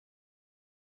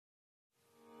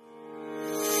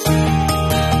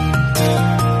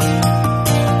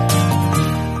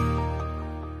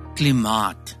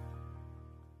Klimaat.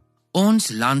 Ons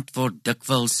land word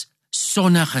dikwels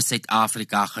sonnige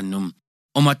Suid-Afrika genoem,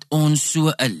 omdat ons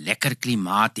so 'n lekker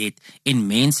klimaat het en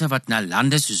mense wat na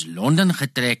lande soos Londen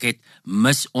getrek het,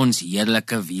 mis ons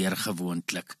heerlike weer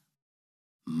gewoonlik.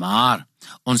 Maar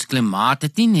ons klimaat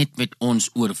het nie net met ons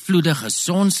oorvloedige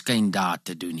sonskyndae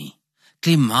te doen nie.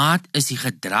 Klimaat is die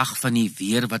gedrag van die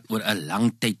weer wat oor 'n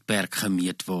lang tydperk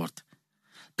gemeet word.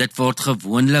 Dit word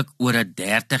gewoonlik oor 'n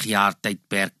 30 jaar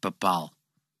tydperk bepaal.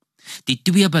 Die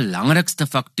twee belangrikste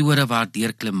faktore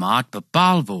waardeur klimaat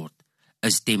bepaal word,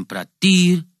 is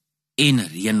temperatuur en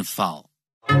reënval.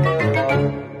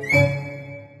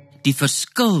 Die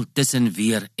verskil tussen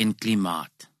weer en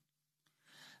klimaat.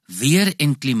 Weer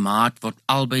en klimaat word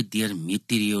albei deur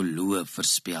meteoroloë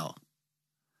voorspel.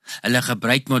 Hulle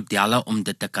gebruik modelle om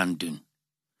dit te kan doen.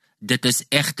 Dit is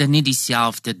egter nie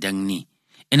dieselfde ding nie,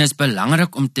 en is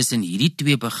belangrik om tussen hierdie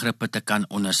twee begrippe te kan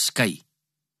onderskei.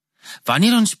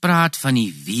 Wanneer ons praat van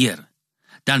die weer,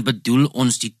 dan bedoel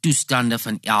ons die toestande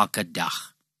van elke dag.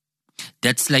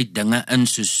 Dit sluit dinge in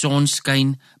soos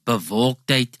sonskyn,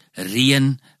 bewolktheid,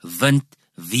 reën, wind,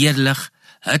 weerlig,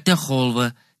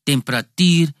 hittegolwe,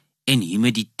 temperatuur en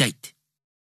humiditeit.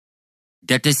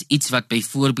 Dit is iets wat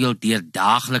byvoorbeeld deur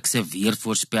daaglikse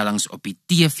weervoorspellings op die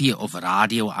TV of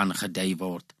radio aangedui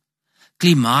word.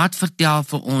 Klimaat vertel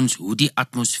vir ons hoe die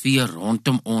atmosfeer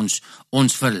rondom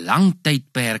ons vir lang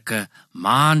tydperke,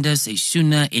 maande,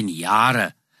 seisoene en jare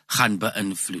gaan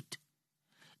beïnvloed.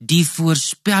 Die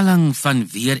voorspelling van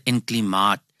weer en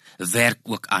klimaat werk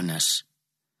ook anders.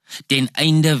 Ten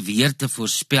einde weer te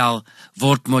voorspel,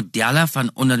 word modelle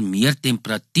van onder meer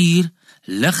temperatuur,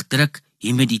 lugdruk,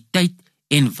 humiditeit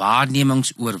en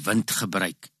waarnemings oor wind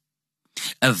gebruik.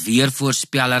 'n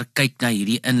Weervoorspeller kyk na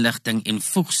hierdie inligting en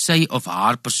voeg sy of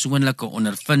haar persoonlike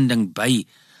ondervinding by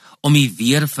om die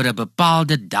weer vir 'n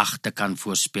bepaalde dag te kan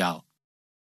voorspel.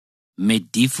 Met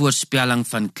die voorspelling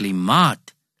van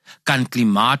klimaat kan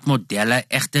klimaatmodelle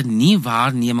egter nie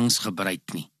waarnemings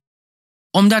gebruik nie,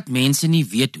 omdat mense nie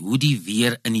weet hoe die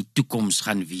weer in die toekoms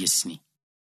gaan wees nie.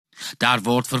 Daar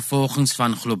word vervolgens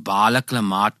van globale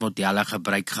klimaatmodelle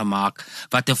gebruik gemaak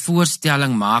wat 'n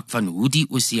voorstelling maak van hoe die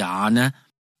oseane,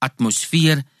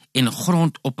 atmosfeer en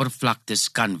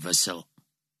grondoppervlaktes kan wissel.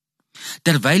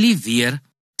 Terwyl die weer,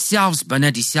 selfs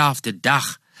binne dieselfde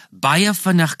dag, baie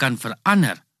vinnig kan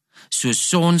verander, soos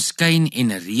sonskyn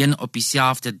en reën op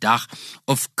dieselfde dag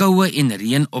of koue en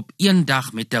reën op een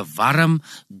dag met 'n warm,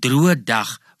 droë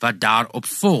dag wat daarop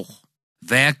volg,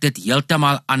 werk dit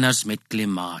heeltemal anders met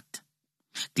klimaat.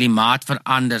 Klimaat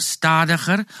verander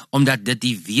stadiger omdat dit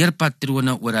die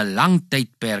weerpatrone oor 'n lang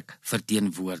tydperk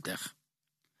verteenwoordig.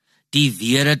 Die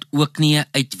weer het ook nie 'n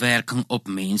uitwerking op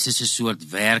mense se soort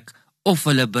werk of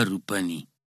hulle beroepe nie,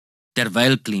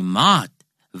 terwyl klimaat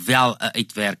wel 'n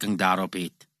uitwerking daarop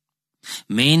het.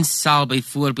 Mens sal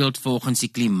byvoorbeeld volgens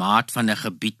die klimaat van 'n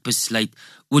gebied besluit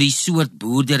oor die soort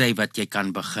boerdery wat jy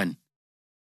kan begin.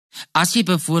 As jy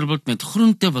byvoorbeeld met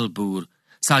groente wil boer,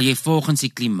 sal jy volgens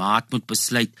die klimaat moet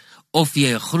besluit of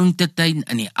jy 'n groentetuin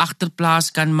in die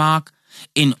agterplaas kan maak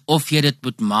en of jy dit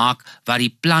moet maak waar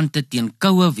die plante teen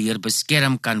koue weer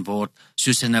beskerm kan word,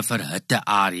 soos in 'n verhitte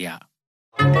area.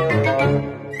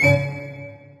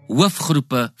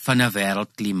 Hoofgroepe van 'n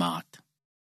wêreldklimaat.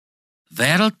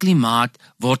 Wêreldklimaat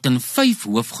word in 5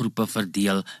 hoofgroepe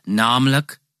verdeel,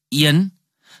 naamlik 1.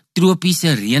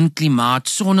 Tropiese reënklimaat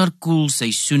sonder koel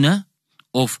seisoene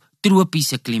of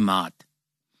tropiese klimaat.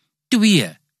 2.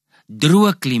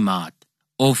 Droë klimaat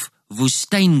of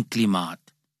woestynklimaat.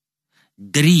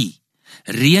 3.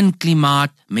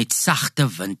 Reënklimaat met sagte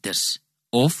winters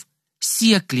of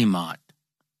seeklimaat.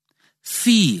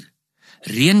 4.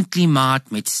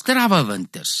 Reënklimaat met strawwe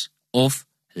winters of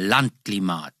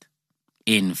landklimaat.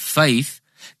 En 5.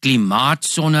 Klimaat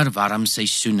sonder warm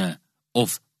seisoene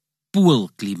of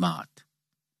poolklimaat.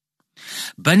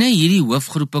 Binne hierdie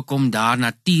hoofgroepe kom daar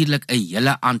natuurlik 'n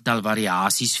hele aantal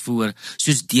variasies voor,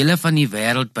 soos dele van die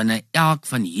wêreld binne elk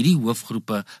van hierdie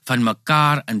hoofgroepe van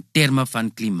mekaar in terme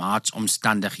van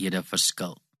klimaatsomstandighede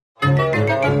verskil.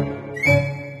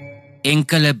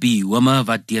 Enkele biome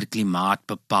wat deur klimaat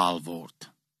bepaal word.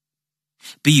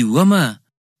 Biome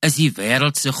is die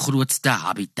wêreld se grootste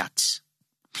habitats.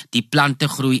 Die plante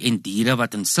groei en diere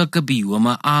wat in sulke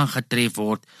biome aangetref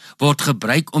word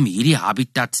gebruik om hierdie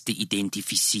habitats te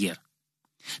identifiseer.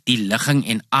 Die ligging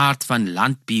en aard van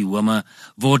landbiome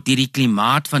word deur die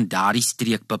klimaat van daardie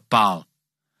streek bepaal.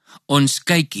 Ons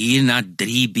kyk hier na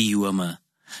 3 biome,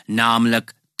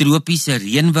 naamlik tropiese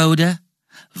reënwoude,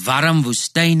 warm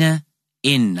woestyne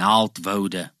en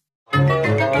naaldwoude.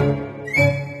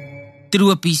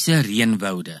 Tropiese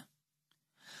reënwoude.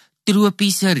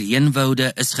 Tropiese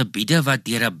reënwoude is gebiede wat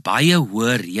deur 'n baie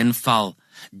hoë reënval,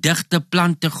 digte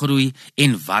plante groei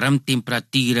en warm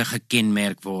temperature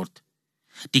gekenmerk word.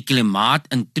 Die klimaat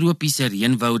in tropiese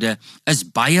reënwoude is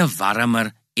baie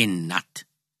warmer en nat.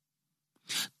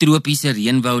 Tropiese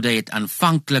reënwoude het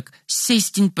aanvanklik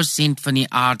 16% van die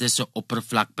aarde se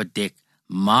oppervlak bedek,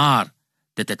 maar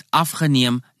dit het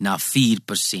afgeneem na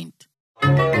 4%.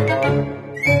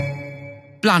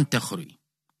 Plantegroei.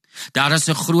 Daar is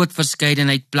 'n groot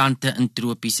verskeidenheid plante in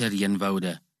tropiese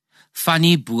reënwoude. Van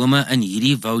die bome in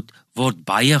hierdie woud word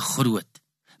baie groot,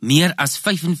 meer as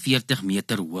 45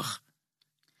 meter hoog.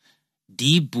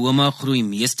 Die bome groei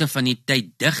meeste van die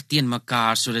tyd dig teen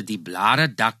mekaar sodat die blare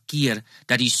dak keer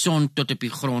dat die son tot op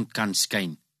die grond kan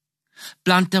skyn.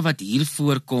 Plante wat hier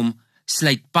voorkom,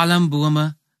 sluit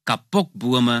palmbome,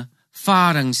 kapokbome,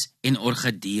 varings en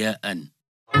orgideeë in.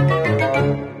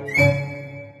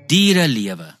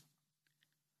 Dierelewe.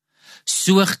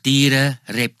 Soogdiere,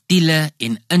 reptiele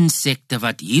en insekte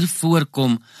wat hier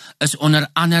voorkom is onder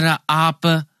andere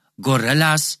ape,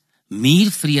 gorillas,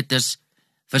 muurvreters,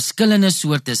 verskillende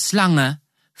soorte slange,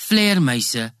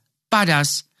 vleermuise,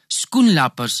 paddas,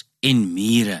 skoenlappers en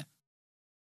mure.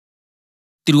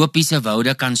 Tropiese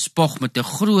woude kan spog met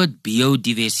 'n groot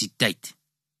biodiversiteit.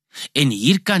 En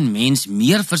hier kan mens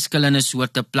meer verskillende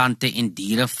soorte plante en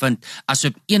diere vind as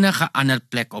op enige ander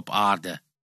plek op aarde.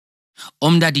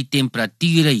 Omdat die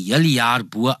temperature heel jaar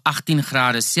bo 18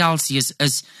 grade Celsius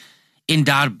is en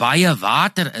daar baie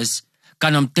water is,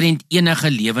 kan omtrent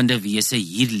enige lewende wese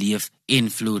hier leef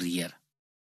en floreer.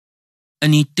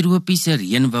 In die tropiese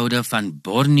reënwoude van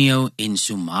Borneo en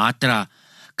Sumatra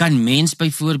kan mens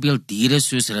byvoorbeeld diere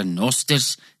soos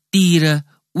renosters, tiere,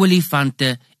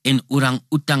 olifante en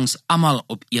orang-oetangs almal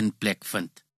op een plek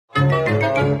vind.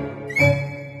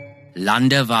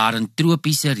 Lande waarin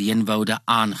tropiese reënwoude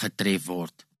aangetref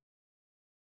word.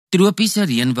 Tropiese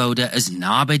reënwoude is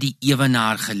naby die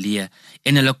ewenaar geleë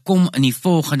en hulle kom in die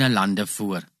volgende lande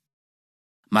voor: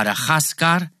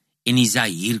 Madagaskar en die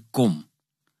Zaire kom,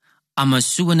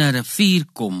 Amazone rivier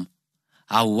kom,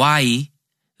 Hawaii,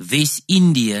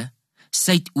 Wes-Indië,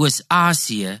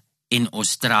 Suidoos-Asië en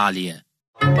Australië.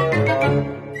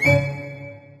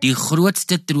 Die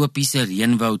grootste tropiese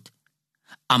reënwoud,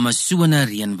 Amazone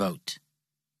reënwoud.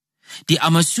 Die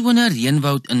Amazone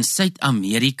reënwoud in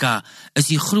Suid-Amerika is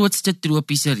die grootste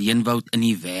tropiese reënwoud in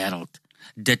die wêreld.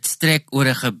 Dit strek oor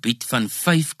 'n gebied van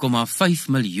 5,5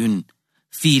 miljoen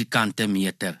vierkante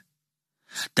meter.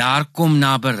 Daar kom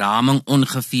na beraming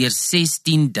ongeveer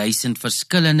 16.000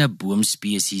 verskillende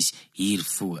boomspesies hier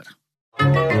voor.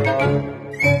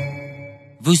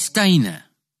 Woestyne.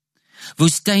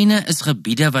 Woestyne is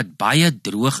gebiede wat baie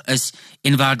droog is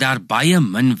en waar daar baie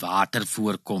min water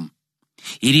voorkom.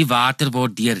 Hierdie water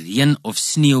word deur reën of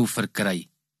sneeu verkry.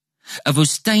 'n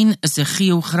Woestyn is 'n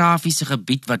geografiese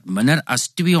gebied wat minder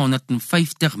as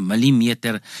 250 mm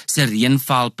se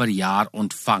reënval per jaar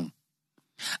ontvang.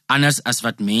 Anders as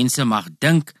wat mense mag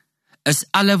dink, is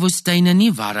alle woestyne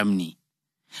nie warm nie.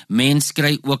 Mens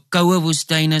kry ook koue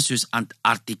woestyne soos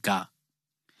Antarktika.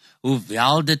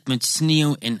 Hoewel dit met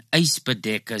sneeu en ys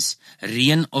bedek is,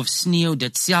 reën of sneeu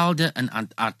ditselfde in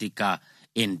Antarktika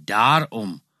en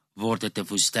daarom word dit 'n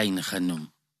woestyn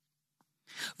genoem.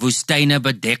 Woestyne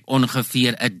bedek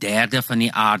ongeveer 1/3 van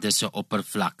die aarde se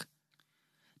oppervlak.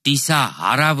 Die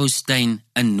Sahara-woestyn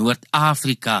in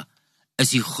Noord-Afrika is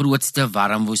die grootste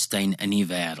warm woestyn in die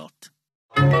wêreld.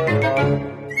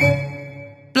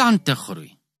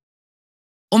 Plantegroei.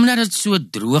 Omdat dit so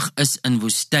droog is in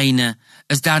woestyne,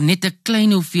 is daar net 'n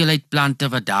klein hoeveelheid plante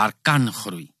wat daar kan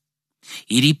groei.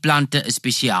 Hierdie plante is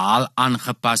spesiaal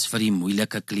aangepas vir die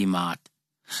moeilike klimaat.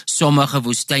 Sommige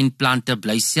woestynplante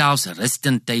bly selfs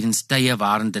rustend tydens tye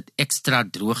waarin dit ekstra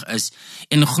droog is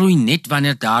en groei net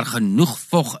wanneer daar genoeg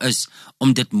vog is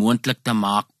om dit moontlik te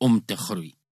maak om te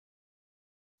groei.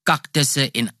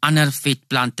 Kaktusse en ander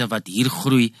vetplante wat hier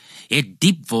groei, het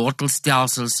diep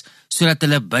wortelstelsels sodat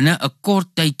hulle binne 'n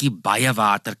kort tydjie baie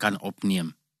water kan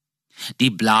opneem.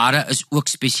 Die blare is ook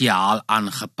spesiaal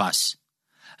aangepas.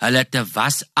 Hulle het 'n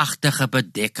wasagtige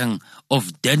bedekking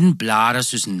of dun blare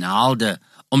soos naalde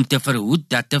om te verhoed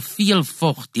dat te veel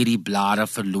vog deur die blare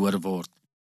verloor word.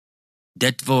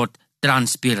 Dit word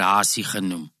transpirasie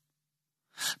genoem.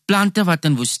 Plante wat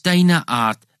in woestyne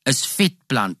aard is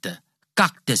vetplante,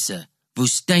 kaktusse,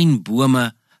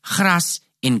 woestynbome, gras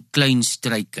en klein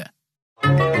struike.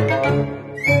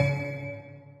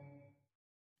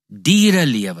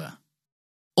 Dierelewe.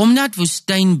 Omdat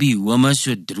woestynbiome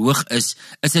so droog is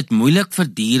dit moeilik vir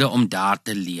diere om daar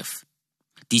te leef.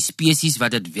 Die spesies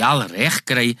wat dit wel reg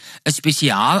kry, is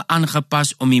spesiaal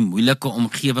aangepas om die moeilike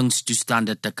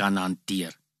omgewingstoestande te kan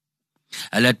hanteer.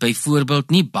 Hulle het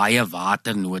byvoorbeeld nie baie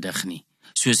water nodig nie,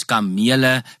 soos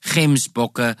kamele,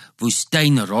 gemsbokke,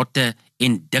 woestynrotte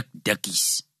en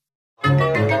dikkies.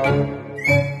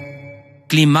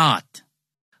 Klimaat.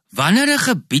 Wanneer 'n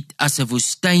gebied as 'n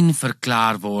woestyn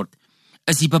verklaar word,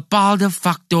 is die bepaalde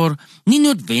faktor nie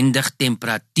noodwendig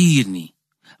temperatuur nie,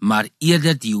 maar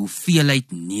eerder die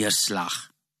hoeveelheid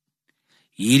neerslag.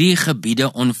 Hierdie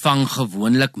gebiede ontvang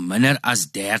gewoonlik minder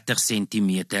as 30 cm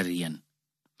reën.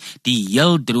 Die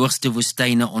heel droogste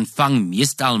woestyne ontvang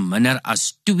meestal minder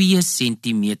as 2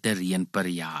 cm reën per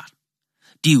jaar.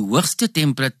 Die hoogste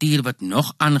temperatuur wat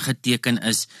nog aangeteken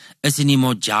is in die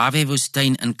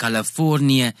Mojave-woestyn in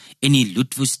Kalifornië en die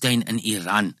Lood-woestyn in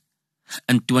Iran.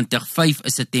 In 2005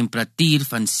 is 'n temperatuur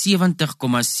van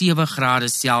 70,7 grade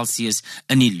Celsius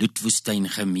in die Lood-woestyn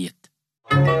gemeet.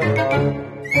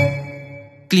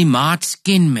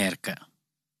 Klimaatskenmerke.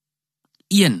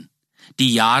 1.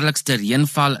 Die jaarlikste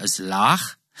reënval is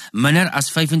laag, minder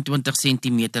as 25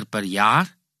 cm per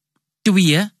jaar.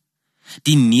 2.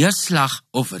 Die neerslag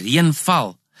of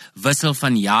reënval wissel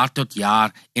van jaar tot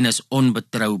jaar en is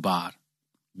onbetroubaar.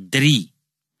 3.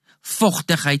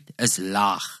 Vogtigheid is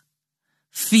laag.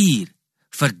 4.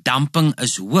 Verdamping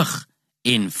is hoog.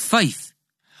 En 5.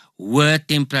 Hoë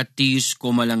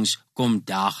temperatuurskommelings kom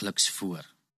daagliks voor.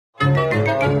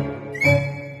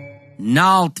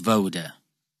 Naaldwoude.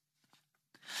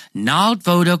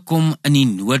 Naaldwoude kom in die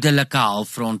noordelike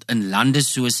halfrond in lande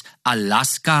soos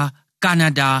Alaska,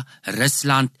 Kanada,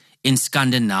 Rusland en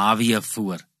Skandinawië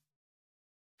voor.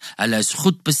 Hulle is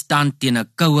goed bestand teen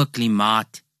 'n koue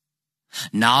klimaat.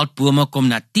 Naaldbome kom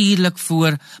natuurlik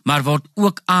voor, maar word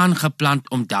ook aangeplant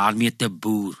om daarmee te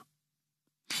boer.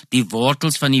 Die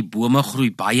wortels van die bome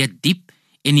groei baie diep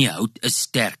en die hout is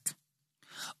sterk.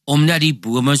 Omdat die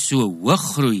bome so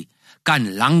hoog groei,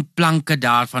 kan lang planke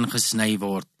daarvan gesny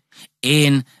word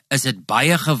en is dit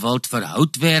baie gewild vir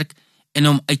houtwerk en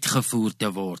om uitgevoer te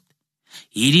word.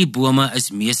 Hierdie bome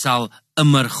is meestal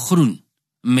immergroen,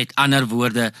 met ander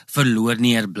woorde verloor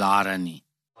nie blare nie.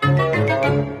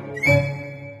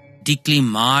 Die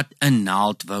klimaat in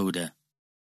naaldwoude.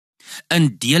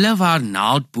 In dele waar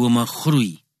naaldbome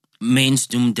groei, mens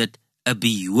noem dit 'n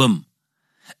bioom,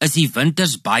 is die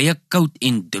winters baie koud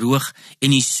en droog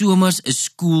en die somers is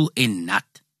koel en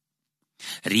nat.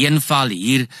 Reënval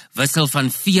hier wissel van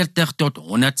 40 tot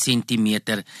 100 cm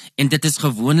en dit is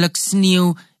gewoonlik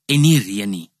sneeu en nie reën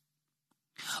nie.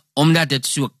 Omdat dit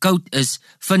so koud is,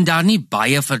 vind daar nie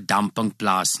baie verdamping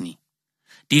plaas nie.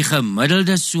 Die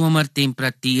gemiddelde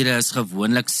somertemperature is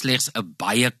gewoonlik slegs 'n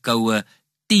baie koue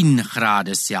 10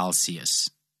 grade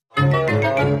Celsius.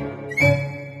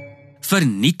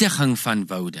 Vernietiging van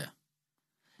woude.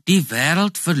 Die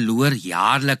wêreld verloor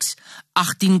jaarliks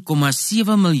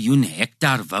 18,7 miljoen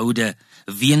hektaar woude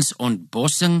weens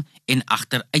ontbossing en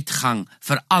agteruitgang,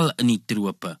 veral in die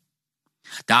trope.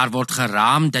 Daar word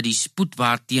geraam dat die spoed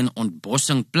waarteen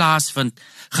ontbossing plaasvind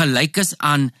gelyk is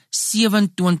aan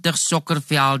 27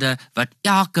 sokkervelde wat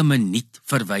elke minuut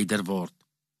verwyder word.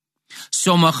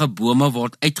 Sommige bome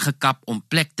word uitgekap om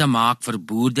plek te maak vir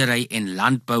boerdery en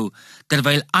landbou,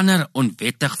 terwyl ander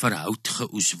onwettig vir hout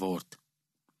geoes word.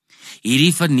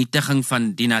 Hierdie vernietiging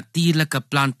van die natuurlike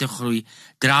plantegroei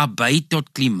dra by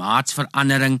tot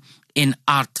klimaatsverandering en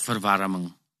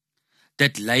aardverwarming.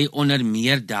 Dit lei onder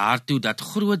meer daartoe dat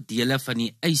groot dele van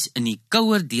die ys in die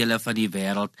kouer dele van die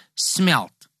wêreld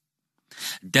smelt.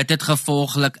 Dit het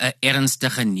gevolglik 'n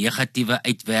ernstige negatiewe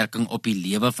uitwerking op die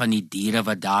lewe van die diere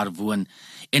wat daar woon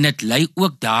en dit lei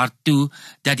ook daartoe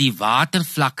dat die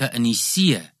watervlakke in die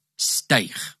see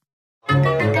styg.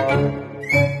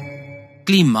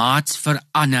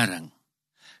 Klimaatsverandering.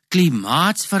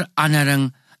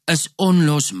 Klimaatsverandering is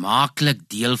onlosmaaklik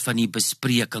deel van die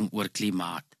bespreking oor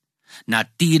klimaat.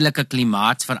 Natuurlike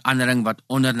klimaatsverandering wat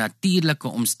onder natuurlike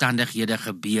omstandighede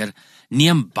gebeur,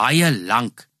 neem baie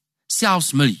lank,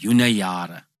 selfs miljoene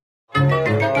jare.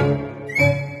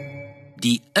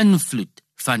 Die invloed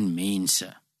van mense.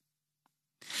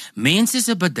 Mense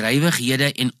se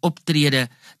bedrywighede en optrede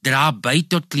dra by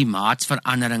tot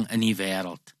klimaatsverandering in die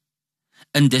wêreld.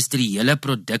 Industriële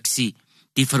produksie,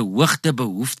 die verhoogde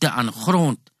behoefte aan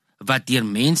grond wat deur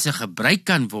mense gebruik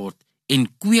kan word en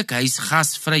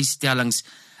kweekhuisgasvrystellings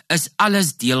is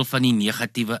alles deel van die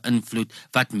negatiewe invloed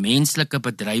wat menslike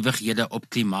bedrywighede op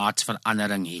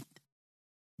klimaatsverandering het.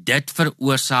 Dit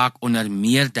veroorsaak onder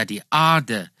meer dat die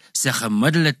aarde se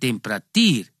gemiddelde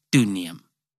temperatuur toeneem.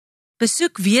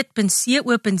 Besoek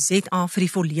weet.co.za vir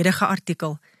die volledige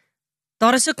artikel.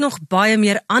 Daar is ook nog baie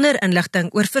meer ander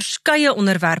inligting oor verskeie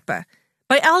onderwerpe.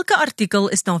 By elke artikel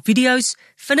is daar video's,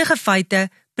 vinnige feite,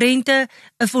 prente,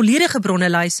 'n volledige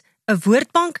bronnelys, 'n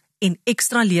woordbank en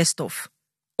ekstra leesstof.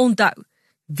 Onthou,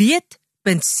 weet.co.za.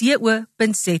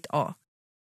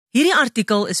 Hierdie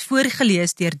artikel is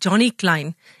voorgelees deur Johnny Klein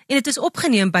en dit is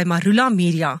opgeneem by Marula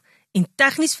Media en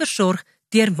tegnies versorg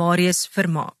deur Marius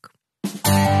Vermaak.